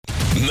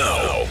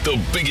Now,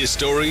 the biggest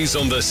stories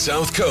on the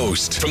South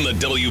Coast from the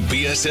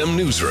WBSM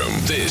Newsroom.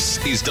 This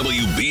is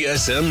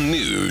WBSM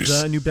News.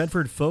 The New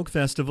Bedford Folk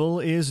Festival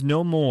is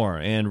no more,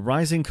 and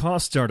rising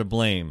costs are to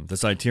blame. The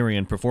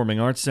Citerion Performing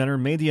Arts Center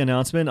made the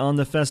announcement on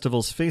the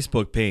festival's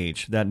Facebook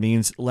page. That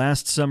means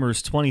last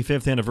summer's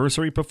 25th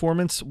anniversary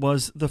performance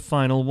was the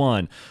final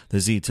one. The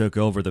Z took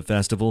over the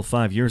festival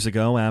 5 years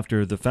ago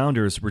after the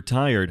founders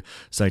retired.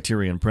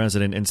 Citerion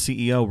President and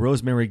CEO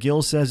Rosemary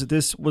Gill says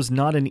this was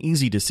not an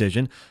easy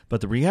decision,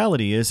 but the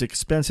reality is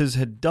expenses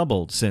had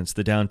doubled since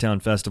the Downtown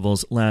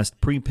Festival's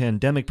last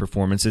pre-pandemic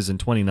performances in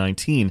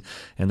 2019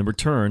 and the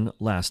return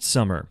last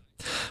summer.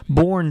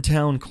 Bourne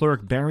Town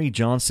Clerk Barry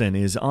Johnson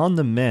is on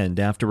the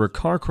mend after a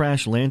car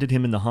crash landed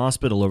him in the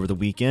hospital over the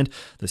weekend.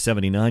 The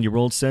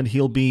 79-year-old said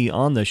he'll be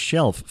on the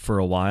shelf for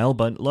a while,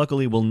 but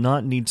luckily will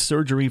not need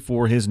surgery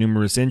for his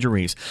numerous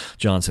injuries.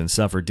 Johnson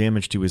suffered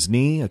damage to his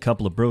knee, a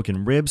couple of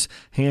broken ribs,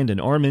 hand and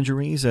arm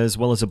injuries, as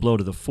well as a blow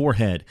to the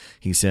forehead.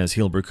 He says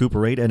he'll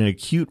recuperate at an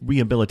acute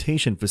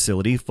rehabilitation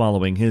facility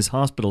following his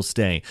hospital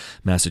stay.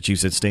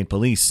 Massachusetts State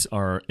Police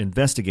are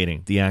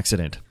investigating the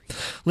accident.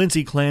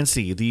 Lindsay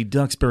Clancy, the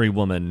Duxbury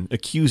woman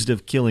accused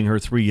of killing her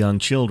 3 young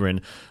children,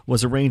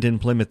 was arraigned in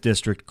Plymouth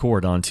District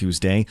Court on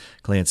Tuesday.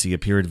 Clancy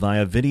appeared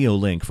via video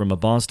link from a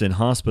Boston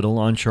hospital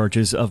on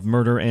charges of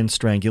murder and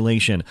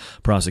strangulation.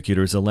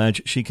 Prosecutors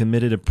allege she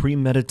committed a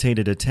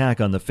premeditated attack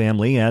on the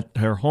family at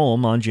her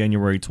home on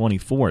January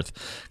 24th.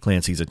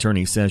 Clancy's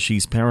attorney says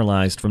she's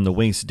paralyzed from the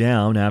waist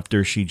down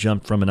after she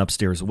jumped from an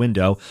upstairs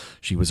window.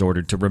 She was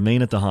ordered to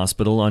remain at the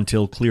hospital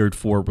until cleared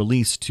for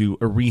release to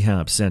a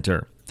rehab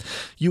center.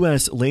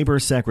 U.S. Labor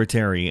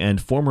Secretary and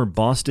former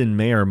Boston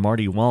Mayor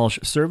Marty Walsh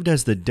served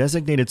as the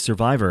designated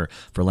survivor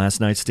for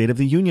last night's State of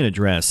the Union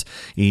address.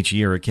 Each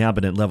year, a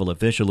cabinet-level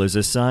official is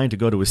assigned to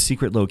go to a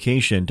secret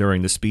location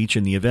during the speech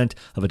in the event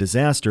of a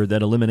disaster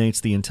that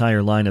eliminates the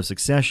entire line of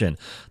succession.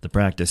 The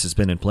practice has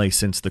been in place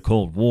since the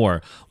Cold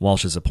War.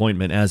 Walsh's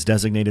appointment as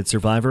designated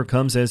survivor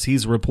comes as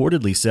he's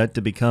reportedly set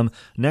to become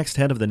next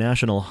head of the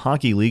National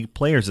Hockey League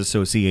Players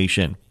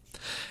Association.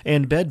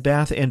 And Bed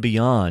Bath &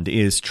 Beyond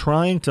is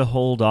trying to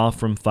hold off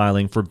from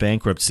filing for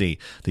bankruptcy.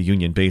 The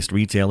union-based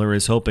retailer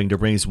is hoping to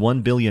raise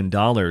 $1 billion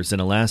in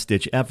a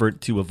last-ditch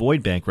effort to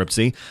avoid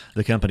bankruptcy.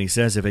 The company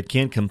says if it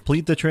can't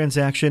complete the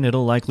transaction,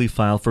 it'll likely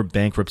file for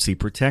bankruptcy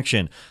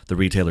protection. The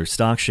retailer's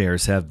stock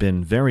shares have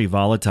been very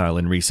volatile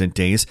in recent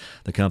days.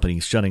 The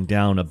company's shutting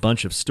down a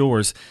bunch of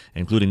stores,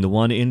 including the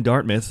one in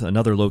Dartmouth.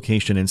 Another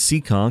location in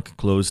Seekonk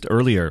closed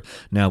earlier.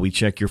 Now we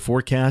check your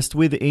forecast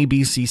with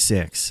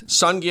ABC6.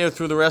 Sun gear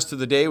through the rest of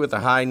the day with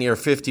a high near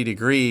 50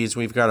 degrees.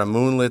 We've got a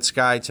moonlit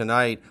sky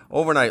tonight,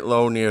 overnight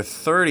low near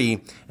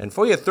 30. And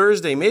for you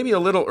Thursday, maybe a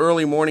little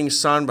early morning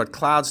sun, but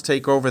clouds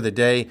take over the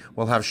day.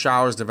 We'll have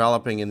showers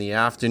developing in the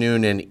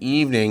afternoon and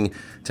evening.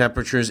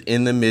 Temperatures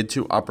in the mid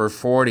to upper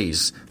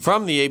 40s.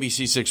 From the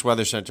ABC6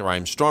 Weather Center,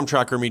 I'm Storm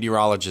Tracker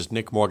meteorologist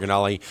Nick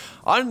Morganelli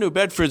on New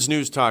Bedford's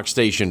News Talk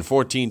Station,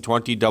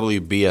 1420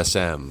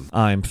 WBSM.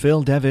 I'm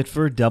Phil Devitt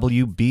for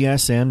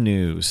WBSM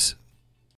News.